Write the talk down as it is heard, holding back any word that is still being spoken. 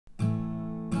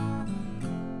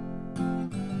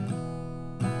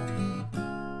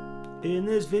In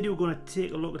this video we're going to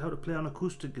take a look at how to play on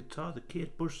acoustic guitar the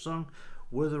Kate Bush song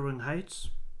Wuthering Heights.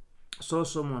 I saw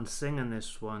someone singing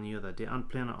this one the other day and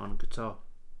playing it on guitar,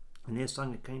 and they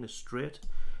sang it kind of straight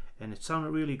and it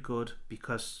sounded really good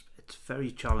because it's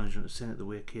very challenging to sing it the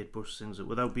way Kate Bush sings it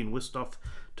without being whisked off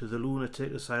to the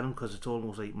lunatic asylum, because it's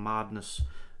almost like madness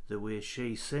the way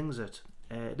she sings it.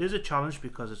 It is a challenge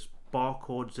because it's bar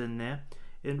chords in there,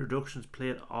 introductions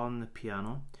played on the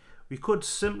piano. We could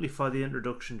simply, for the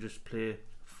introduction, just play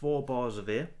 4 bars of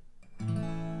A.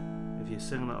 If you're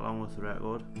singing it along with the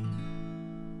record,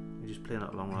 you're just playing it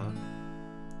along rather,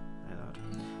 like that.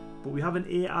 But we have an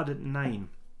A added 9.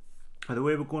 And the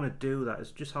way we're going to do that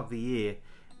is just have the A,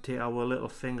 take our little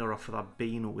finger off of that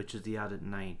B note, which is the added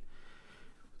 9.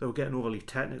 Without getting overly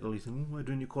technical, you think, why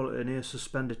don't you call it an A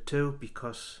suspended 2?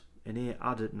 Because an A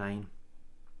added 9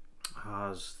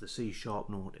 has the C sharp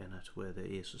note in it, where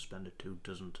the A suspended 2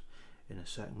 doesn't. In a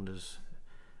second there's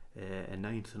a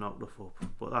 9th an octave up,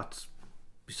 but that's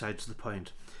besides the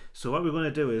point. So what we're going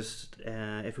to do is,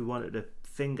 if we wanted to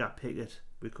finger pick it,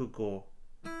 we could go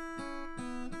I'll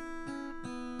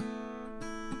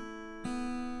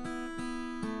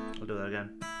do that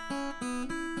again.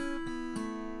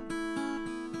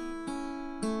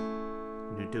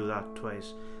 And you do that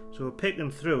twice. So we're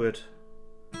picking through it,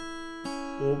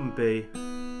 open B,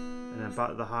 and then back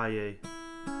to the high A.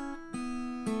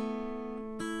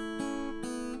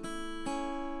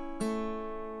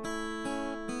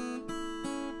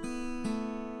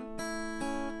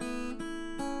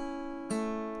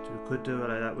 So we could do it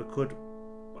like that. We could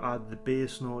add the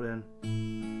bass note in.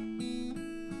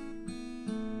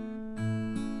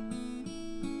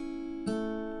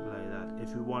 Like that,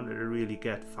 if we wanted to really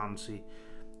get fancy.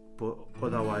 But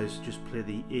otherwise just play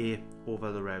the A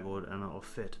over the record and it'll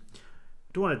fit.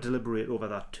 Don't want to deliberate over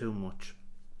that too much.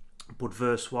 But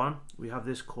verse 1, we have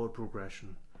this chord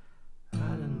progression.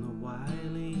 Out in the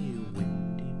wily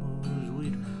windy moors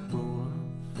we'd roll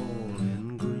and fall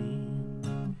in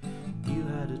green. You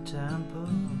had a temper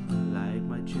like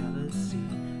my jealousy,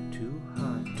 too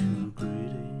hot, too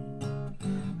greedy.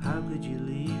 How could you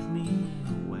leave me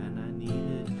when I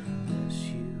needed less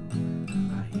you?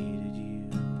 I hated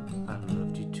you, I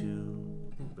loved you too.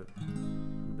 A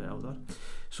bit of that.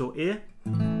 So A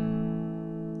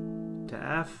to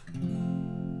F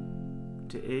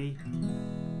to E,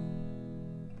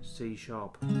 C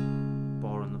sharp,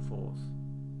 bar in the 4th.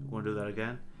 We're going to do that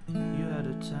again. You had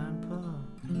a temper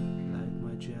like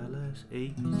my jealous,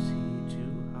 E, C,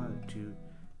 too hard to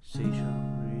C sharp,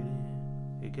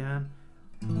 really. Again.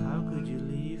 How could you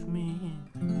leave me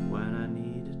when I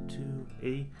needed to?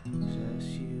 E, S,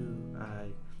 U,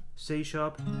 I, C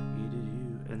sharp, E did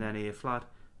you, and then A flat,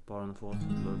 bar in the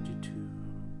 4th, loved you too.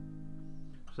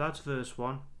 So that's verse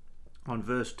 1. On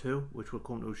verse 2, which we'll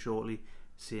come to shortly,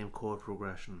 same chord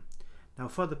progression. Now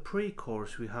for the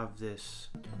pre-chorus we have this.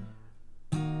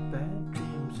 Bad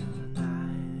dreams in the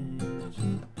night,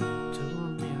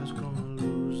 told me I was gonna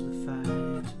lose the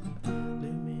fight.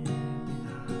 Leave me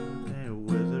behind,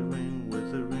 withering,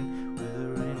 withering,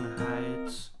 withering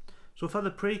heights. So for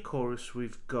the pre-chorus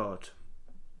we've got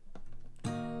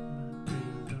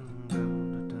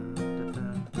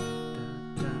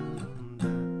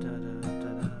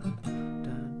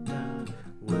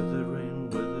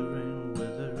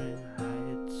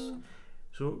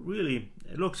So really,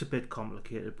 it looks a bit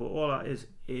complicated, but all that is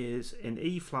an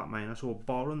E flat minor, so we're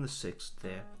borrowing the 6th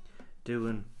there,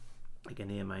 doing like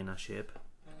an A minor shape.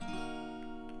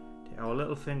 Take our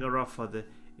little finger off for the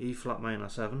E flat minor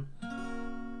 7.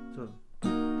 So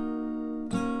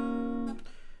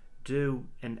do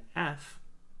an F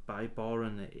by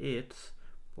borrowing the 8th,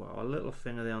 but our little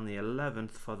finger there on the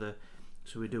 11th for the,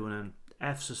 so we're doing an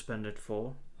F suspended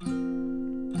 4. So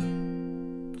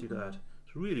you got that.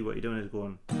 So really what you're doing is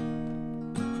going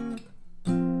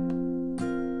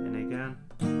and again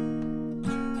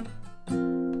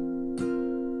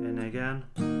and again,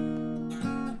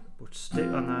 but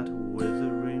stick on that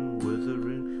withering,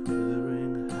 withering,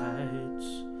 withering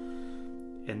heights,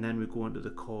 and then we go into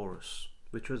the chorus,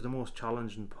 which was the most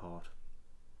challenging part,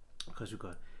 because we've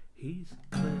got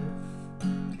Heathcliff,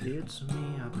 it's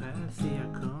me, apathy, I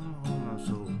come home, I'm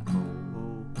so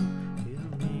cold, hear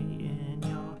me in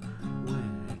your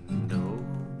window.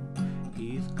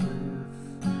 Heathcliff,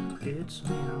 it's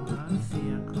me, apathy,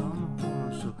 I come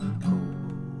home, so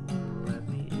cold, let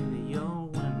me in your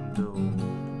window.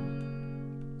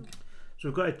 So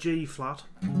we've got a G flat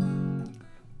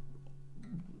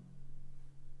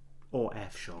or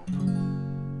F sharp.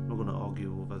 I'm not going to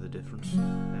argue over the difference.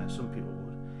 Some people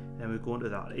would. Then we go into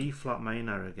that E flat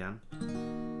minor again,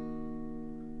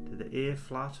 to the A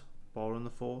flat, bar in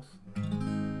the 4th,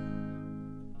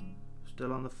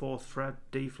 still on the 4th fret,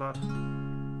 D flat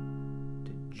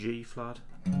to G flat,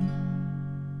 and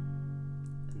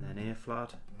then A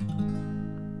flat,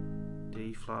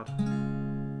 D flat,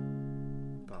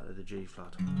 back to the G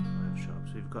flat, F sharp.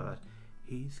 So you've got that.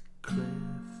 Heathcliff,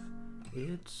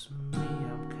 it's me,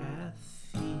 I'm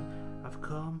Kathy, I've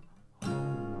come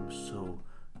home, I'm so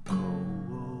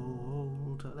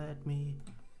cold, let me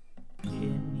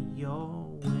in your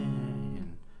window.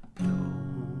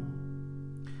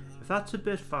 If that's a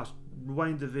bit fast,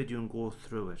 rewind the video and go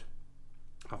through it.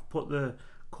 I've put the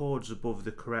chords above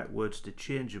the correct words to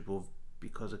change above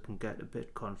because it can get a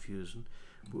bit confusing,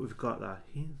 but we've got that.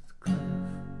 Heathcliff,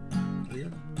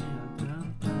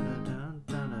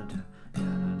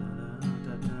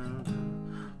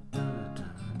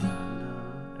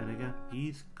 and again,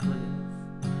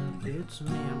 Heathcliff, it's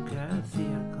me, I'm Kathy,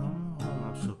 I come home,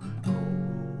 I'm so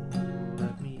cold,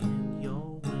 let me in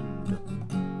your window.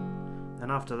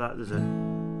 And after that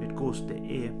it goes to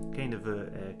A, kind of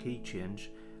a key change,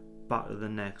 back to the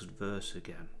next verse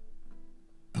again.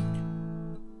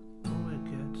 Oh, it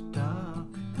gets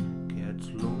dark,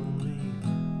 gets lonely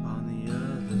on the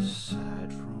other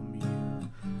side from you.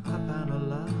 I found a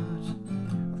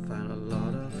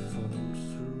lot of folks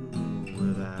through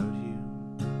without you.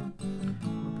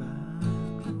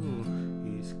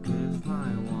 Heathcliff,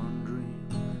 my wandering,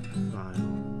 my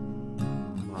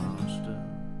own master.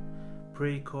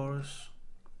 Pre-chorus.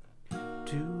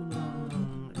 Too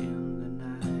long in the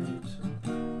night,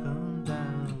 come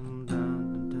down,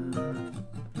 down, down.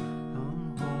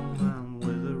 Come home, I'm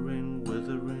withering,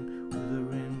 withering,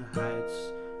 withering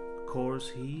heights. Chorus,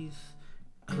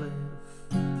 Heathcliff,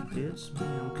 it's me,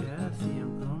 I'm Kathy,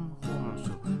 I'm come home, I'm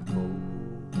so cold,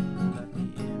 let me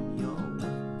in your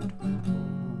window.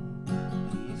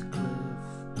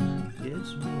 Heathcliff,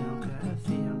 it's me, I'm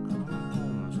Kathy, I'm come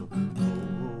home, I'm so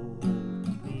cold,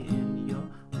 let me in your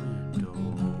window.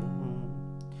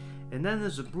 And then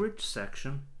there's a bridge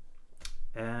section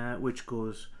which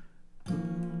goes, let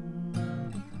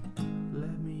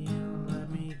me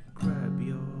grab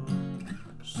your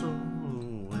soul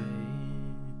away.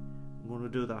 I'm going to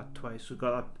do that twice. We've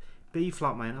got that B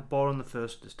flat minor, bar on the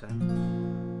first this time.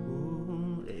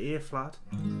 Ooh, A flat,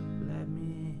 let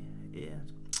me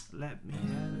have it,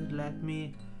 let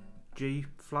me, G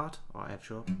flat or F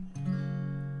sharp,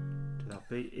 to that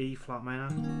B, E flat minor,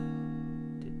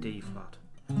 to D flat.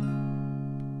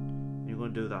 You're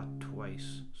going to do that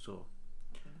twice. So,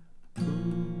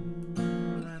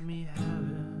 ooh, let me have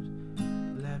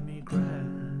it, let me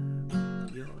grab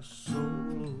your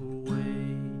soul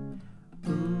away.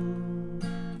 Ooh,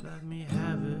 let me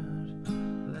have it,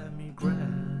 let me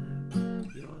grab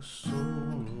your soul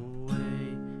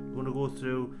away. You're going to go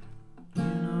through, you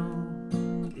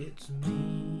know, it's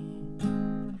me,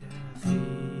 Kathy.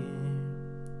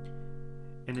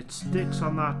 And it sticks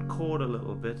on that chord a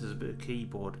little bit, there's a bit of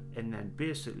keyboard, and then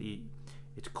basically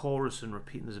it's chorus and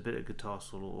repeating, there's a bit of guitar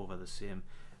solo over the same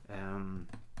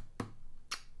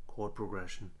chord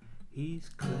progression.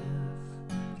 Heathcliff,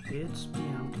 it's me,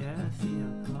 I'm Kathy,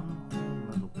 I come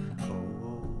home,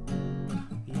 oh,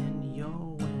 in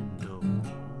your window.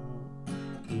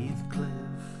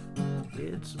 Heathcliff,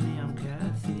 it's me, I'm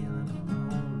Kathy, I'm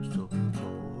home, so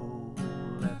oh,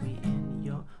 let me in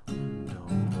your window.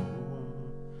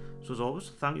 So as always,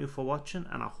 thank you for watching,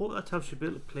 and I hope that helps you be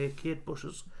able to play Kate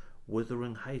Bush's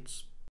Wuthering Heights.